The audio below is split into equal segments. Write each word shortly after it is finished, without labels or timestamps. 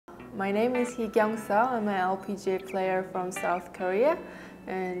My name is Hee Kyung Seo. I'm an LPGA player from South Korea,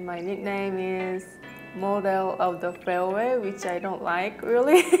 and my nickname is Model of the Fairway, which I don't like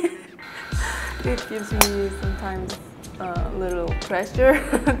really. It gives me sometimes a little pressure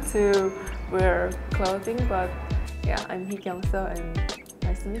to wear clothing, but yeah, I'm Hee Kyung Seo, and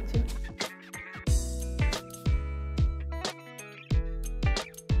nice to meet you.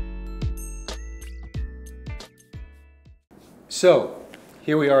 So,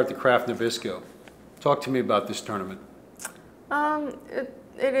 here we are at the Kraft Nabisco. Talk to me about this tournament.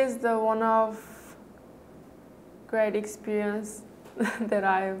 It is the one of great experience that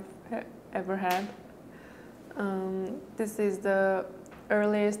I've ever had. This is the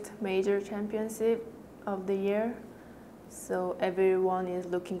earliest major championship of the year, so everyone is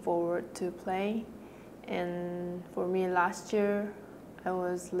looking forward to play. And for me, last year I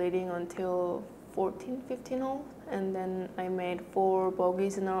was leading until 14, 15 holes, and then I made 4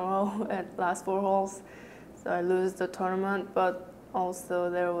 bogeys in a row at last 4 holes, so I lose the tournament. But also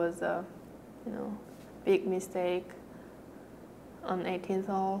there was a big mistake on 18th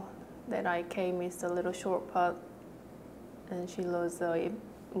hole that Kay missed a little short putt, and she lost a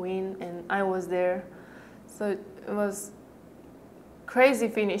win, and I was there, so it was crazy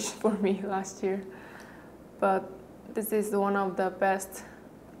finish for me last year. But this is one of the best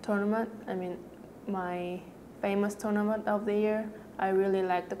tournament. I mean, my famous tournament of the year. I really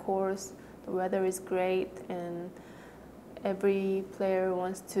like the course. The weather is great, and every player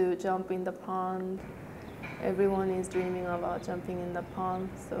wants to jump in the pond. Everyone is dreaming about jumping in the pond.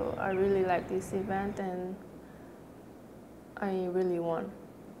 So I really like this event, and I really won.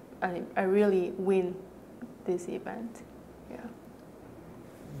 I really win this event. Yeah.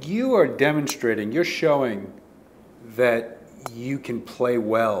 You are demonstrating, you're showing that you can play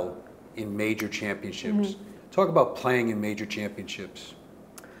well in major championships. Mm-hmm. Talk about playing in major championships.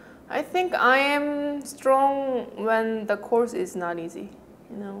 I think I am strong when the course is not easy.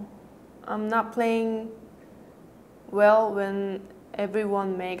 I'm not playing well when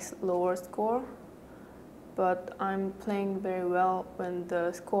everyone makes lower score, but I'm playing very well when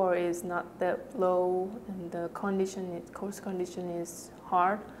the score is not that low and the course condition is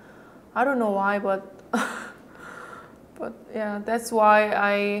hard. I don't know why, but but yeah, that's why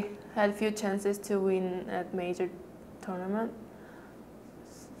I had few chances to win at major tournament.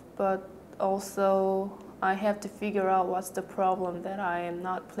 But also I have to figure out what's the problem that I am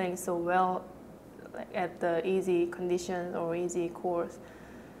not playing so well at the easy conditions or easy course.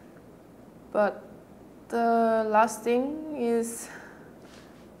 But the last thing is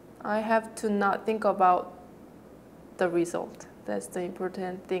I have to not think about the result. That's the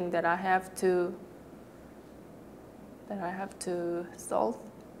important thing that I have to solve.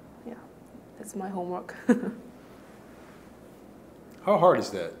 Yeah, that's my homework. How hard is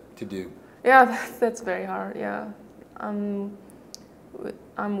that to do? Yeah, that's very hard. Yeah, I'm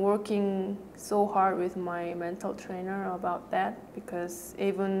working so hard with my mental trainer about that, because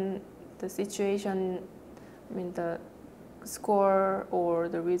even the situation, I mean the score or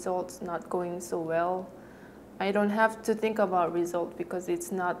the results not going so well, I don't have to think about result because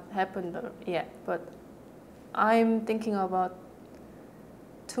it's not happened yet. But I'm thinking about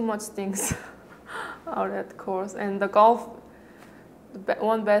too much things out at course. And the golf,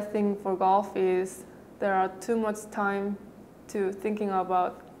 one bad thing for golf is there are too much time to thinking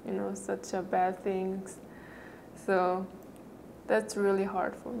about such a bad things. So that's really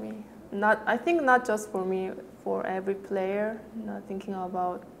hard for me. I think not just for me, for every player, not thinking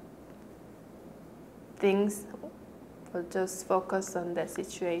about things, but just focus on that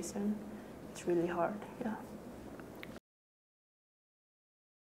situation. It's really hard. Yeah.